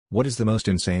What is the most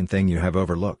insane thing you have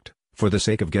overlooked, for the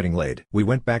sake of getting laid? We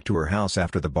went back to her house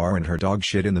after the bar and her dog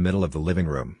shit in the middle of the living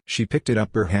room. She picked it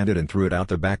up barehanded and threw it out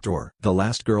the back door. The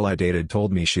last girl I dated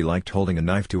told me she liked holding a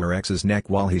knife to her ex's neck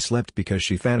while he slept because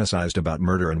she fantasized about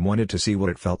murder and wanted to see what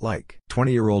it felt like.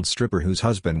 20-year-old stripper whose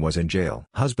husband was in jail.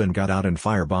 Husband got out and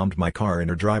firebombed my car in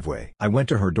her driveway. I went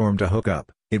to her dorm to hook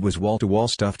up. It was wall-to-wall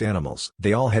stuffed animals.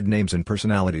 They all had names and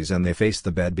personalities and they faced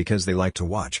the bed because they liked to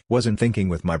watch. Wasn't thinking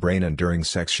with my brain and during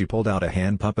sex she pulled out a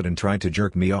hand puppet and tried to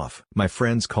jerk me off. My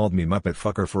friends called me Muppet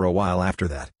Fucker for a while after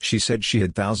that. She said she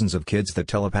had thousands of kids that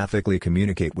telepathically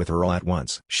communicate with her all at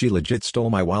once. She legit stole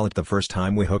my wallet the first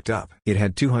time we hooked up. It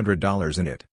had $200 in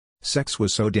it. Sex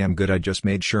was so damn good I just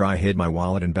made sure I hid my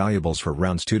wallet and valuables for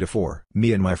rounds 2 to 4.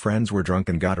 Me and my friends were drunk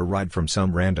and got a ride from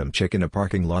some random chick in a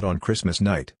parking lot on Christmas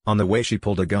night. On the way she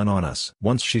pulled a gun on us.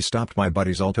 Once she stopped my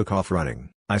buddies all took off running.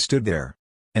 I stood there.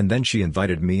 And then she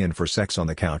invited me in for sex on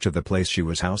the couch of the place she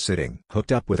was house sitting.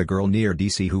 Hooked up with a girl near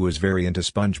DC who was very into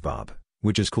SpongeBob,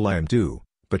 which is cool I am too,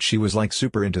 but she was like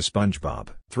super into SpongeBob.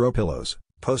 Throw pillows,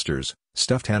 posters,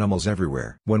 stuffed animals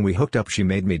everywhere. When we hooked up she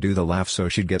made me do the laugh so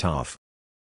she'd get off.